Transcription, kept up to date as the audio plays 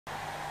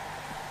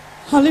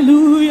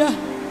Hallelujah.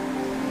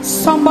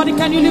 Somebody,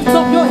 can you lift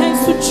up your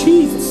hands to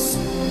Jesus?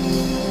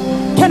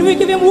 Can we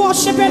give him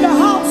worship in the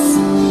house?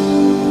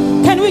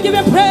 Can we give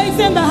him praise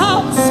in the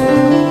house?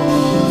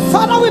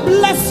 Father, we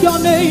bless your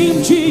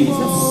name, Jesus.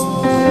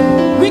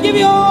 We give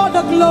you all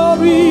the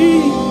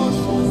glory.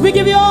 We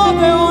give you all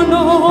the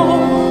honor.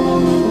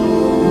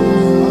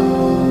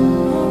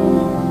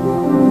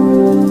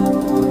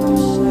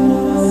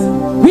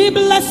 We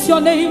bless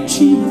your name,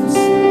 Jesus.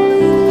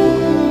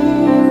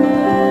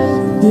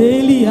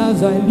 Daily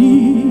as I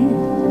live,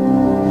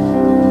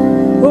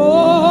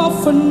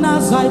 often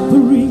as I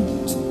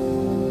breathe,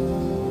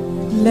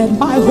 let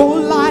my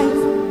whole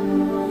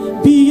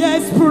life be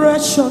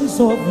expressions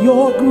of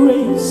your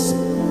grace.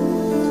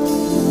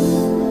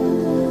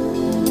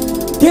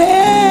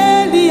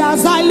 Daily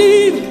as I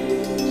live,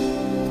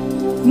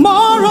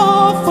 more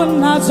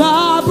often as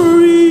I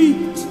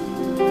breathe,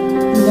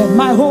 let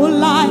my whole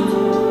life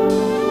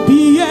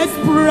be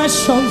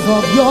expressions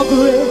of your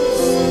grace.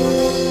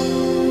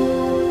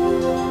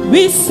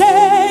 We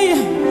say,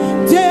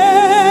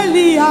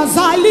 daily as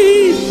I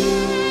live,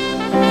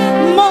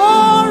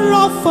 more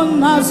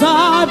often as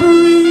I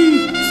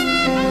breathe,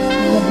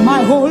 let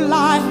my whole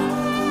life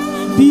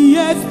be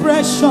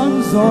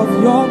expressions of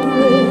your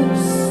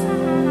grace.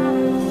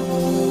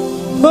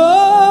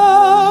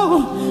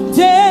 Oh,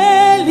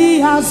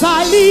 daily as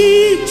I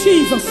live,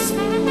 Jesus,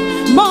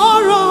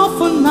 more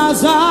often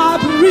as I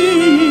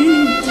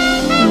breathe,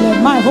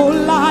 let my whole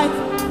life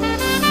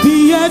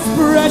be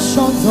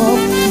expressions of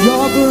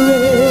your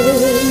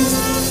grace.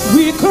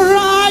 We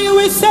cry,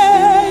 we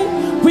say,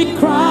 we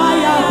cry,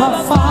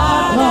 Abba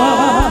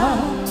Father,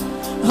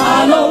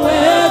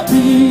 hallowed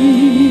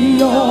be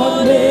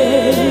your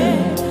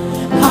name,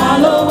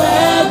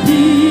 hallowed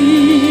be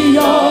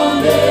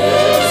your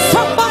name.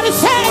 Somebody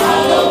say,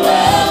 hallowed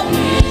be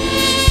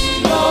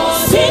your name.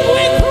 Sing,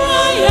 we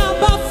cry,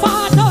 Abba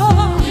Father,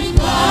 we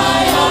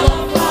cry, Abba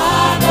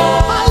Father,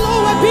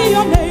 hallowed be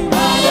your name.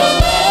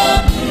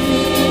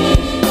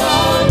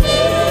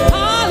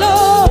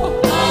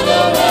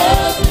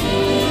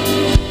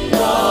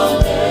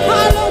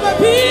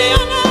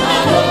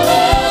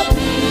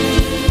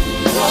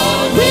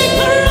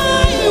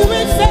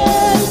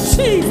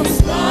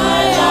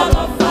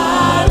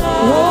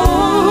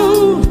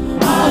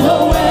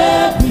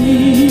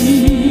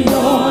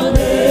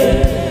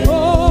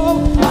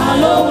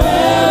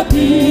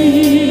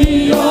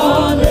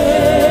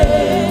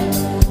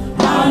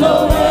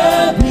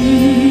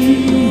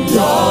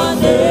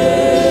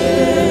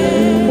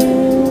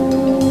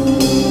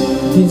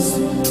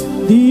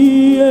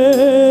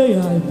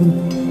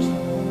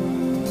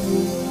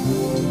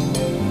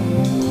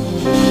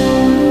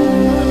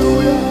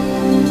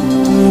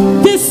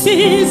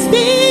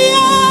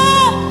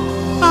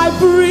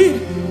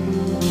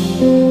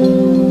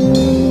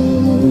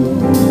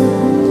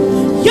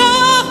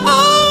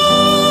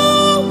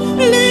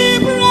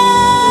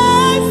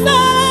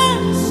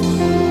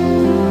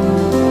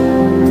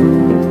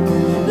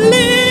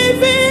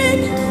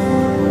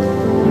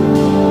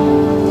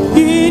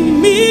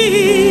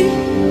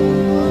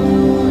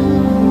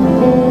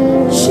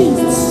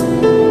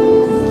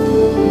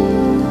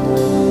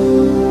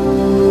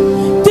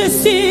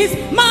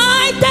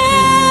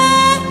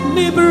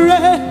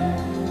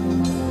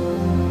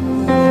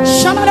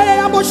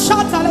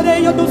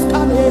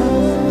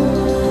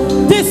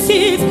 This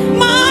is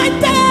my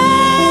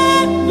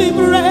daily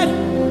bread.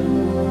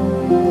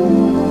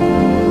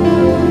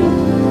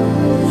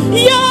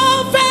 Your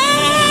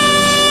very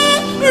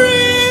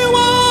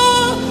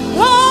word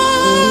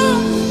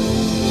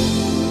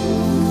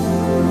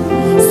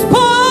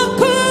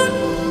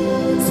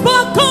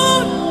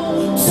spoken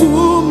to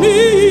me.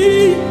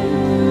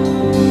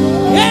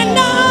 And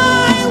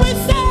I will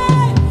say,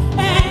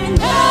 and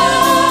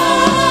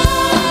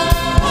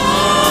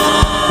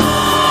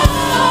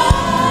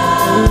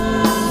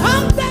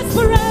I'm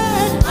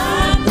desperate.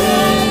 I'm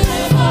desperate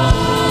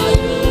for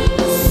you.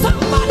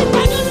 Somebody,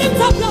 can you lift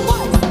up your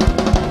voice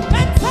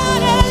and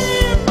tell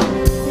him,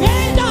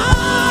 and I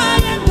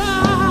am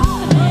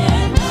God.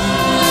 And I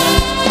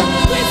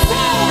will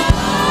say,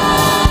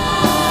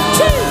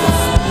 Jesus,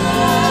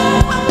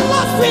 I'm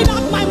lost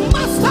without my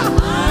master.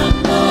 I'm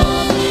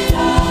lost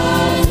without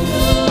you.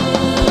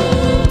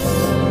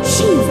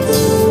 Jesus.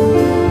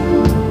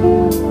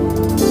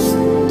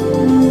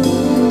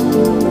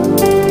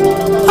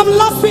 I'm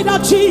lost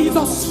without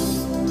Jesus.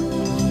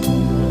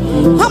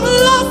 I'm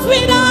lost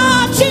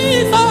without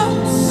Jesus.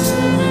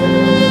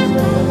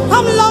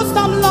 I'm lost,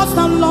 I'm lost,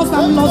 I'm lost,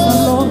 I'm lost,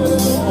 I'm lost.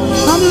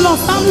 I'm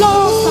lost, I'm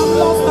lost, I'm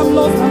lost, I'm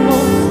lost, I'm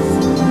lost.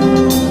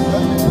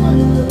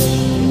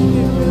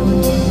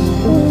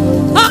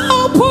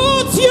 I'll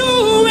put you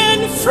in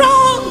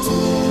front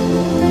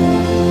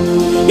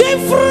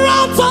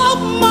of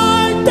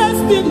my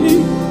destiny.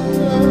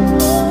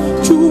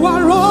 You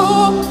are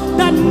all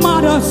that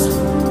matters.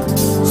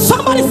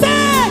 Somebody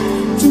say,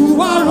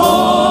 you are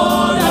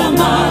all that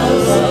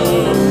matters.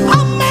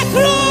 I'll make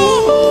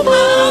room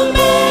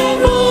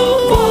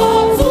for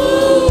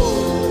two.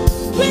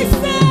 We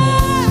say,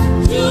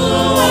 you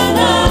and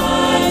I.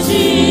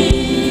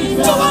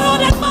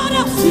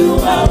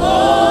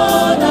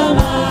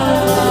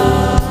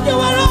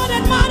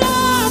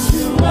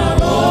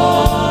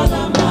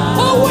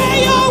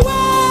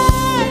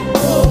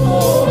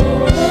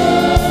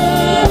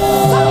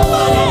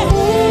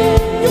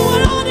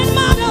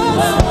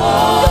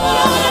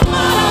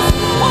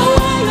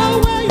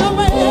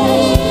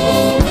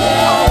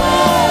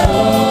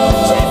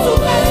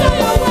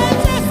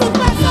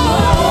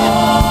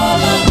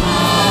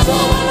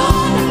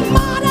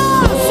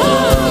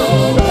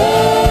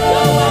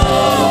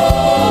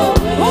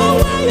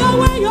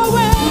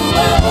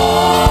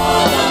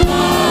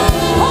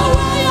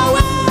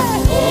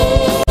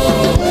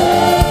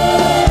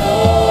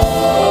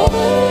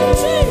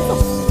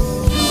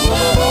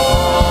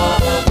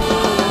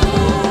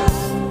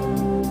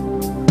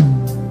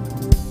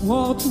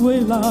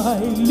 I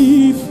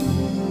live?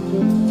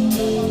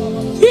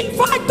 If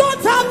I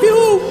don't have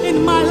you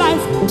in my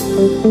life,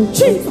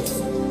 Jesus,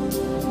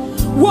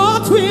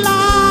 what will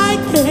I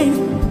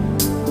gain?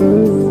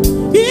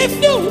 If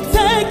you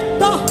take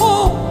the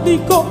Holy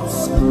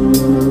Ghost,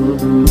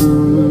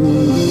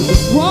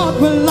 what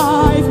will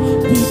life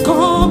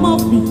become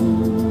of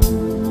me?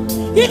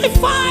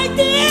 If I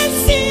didn't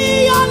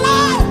see your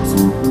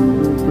light,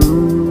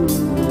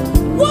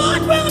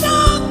 what will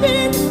not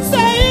be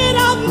saying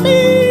of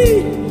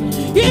me?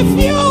 If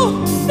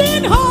you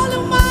didn't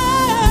hold my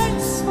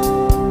hands,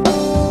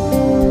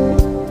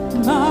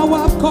 now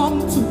I've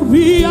come to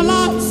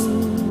realize,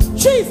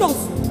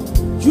 Jesus,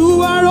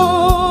 you are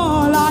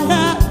all I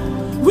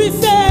have. We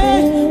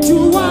say,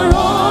 you are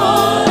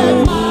all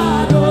in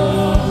my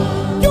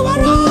door. You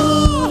are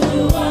all.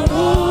 You are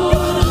all.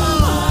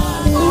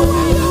 You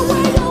are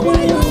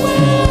all.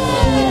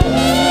 Away.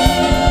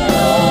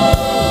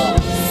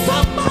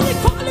 Somebody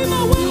call him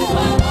away. You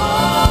are all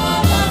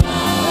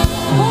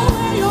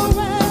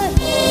away.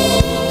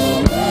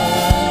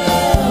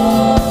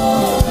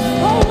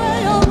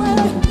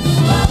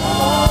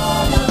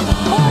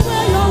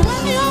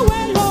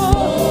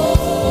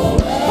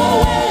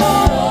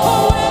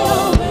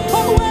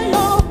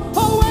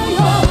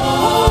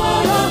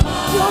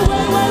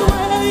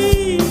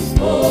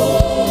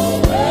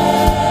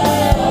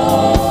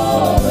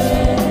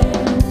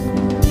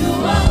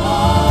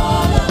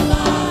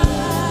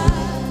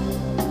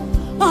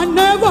 I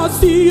never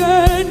see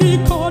any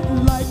God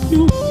like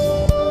you.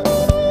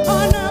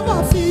 I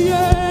never see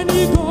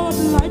any God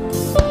like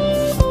you.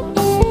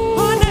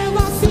 I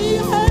never see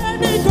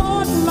any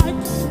God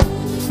like you.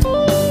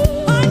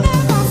 I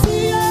never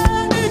see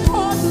any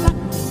God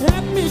like you.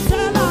 Let me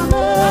tell you, I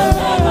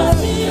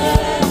never see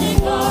any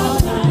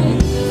God like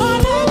you. I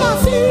never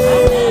see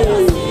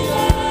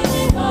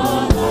any God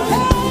like you.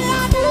 Hey, I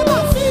never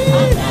see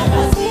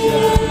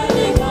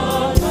any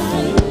God like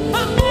you.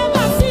 I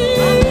never see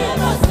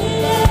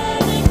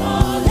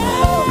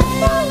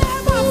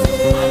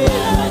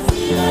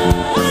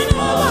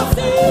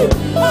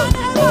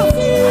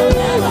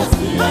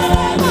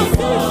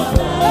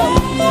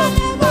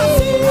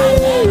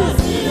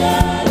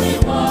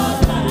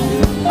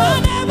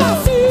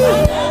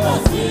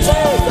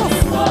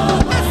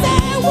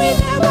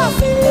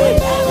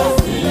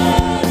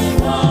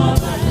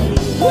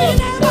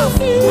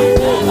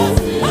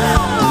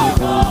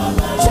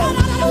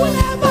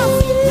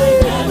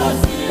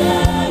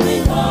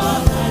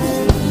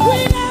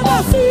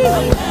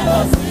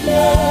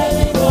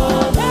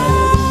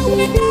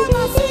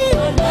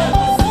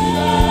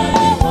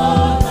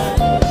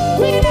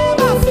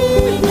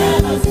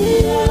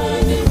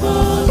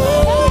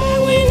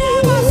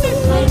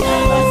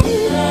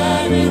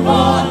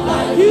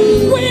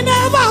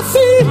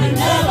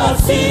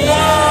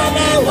see